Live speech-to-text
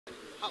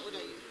How old are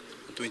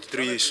you?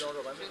 23 years.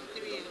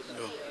 23 years.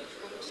 Yeah.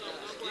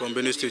 From From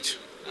Benin State.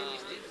 Benue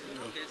State.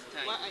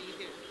 Yeah. Why are you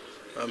here?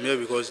 I'm here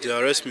because they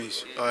arrest me.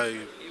 I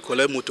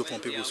collect motor from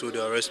people, so they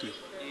arrest me.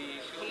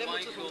 Collect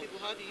motor from people.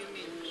 How do you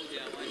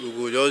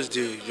mean? We go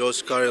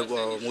just carry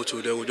our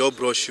motor, they will just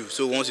brush you.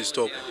 So once you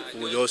stop, we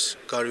will just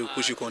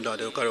push you down,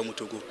 then carry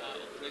motor go.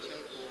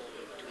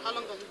 How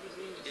long have you been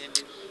doing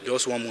this?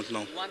 Just 1 month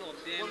now. 1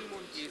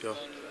 month. Yeah.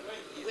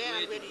 Where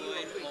and where do you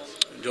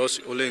operate?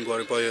 Just only in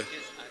Guarimpa here.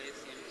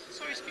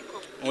 Sorry, speak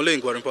up. Only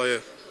in Guarimpa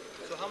here.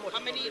 So how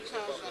many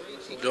cars have you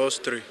taken?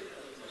 Just 3.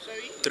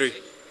 Sorry? 3.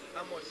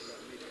 How much?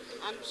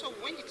 And so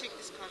when you take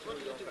these cars, what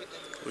do you do with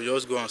them? We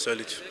just go and sell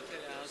it.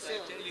 Sell.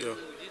 Yeah.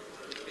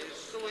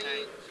 So when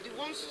you, the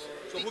ones,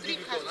 the 3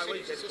 cars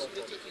you said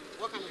you're taking,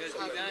 what kind of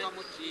cars and how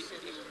much do you sell?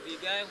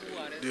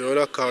 The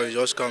other car is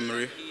just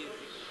Camry,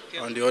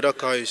 and the other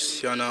car is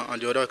Sienna,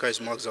 and the other car is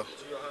Mazda.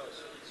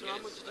 So how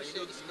much did you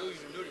sell this car?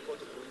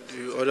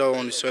 The other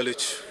one will sell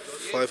it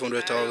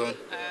 500,000.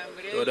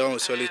 The other one will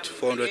sell it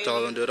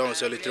 400,000. The other one will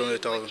sell it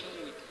 300,000.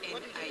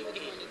 What did you do with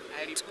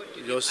the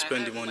money? You just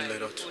spend the money like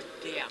that.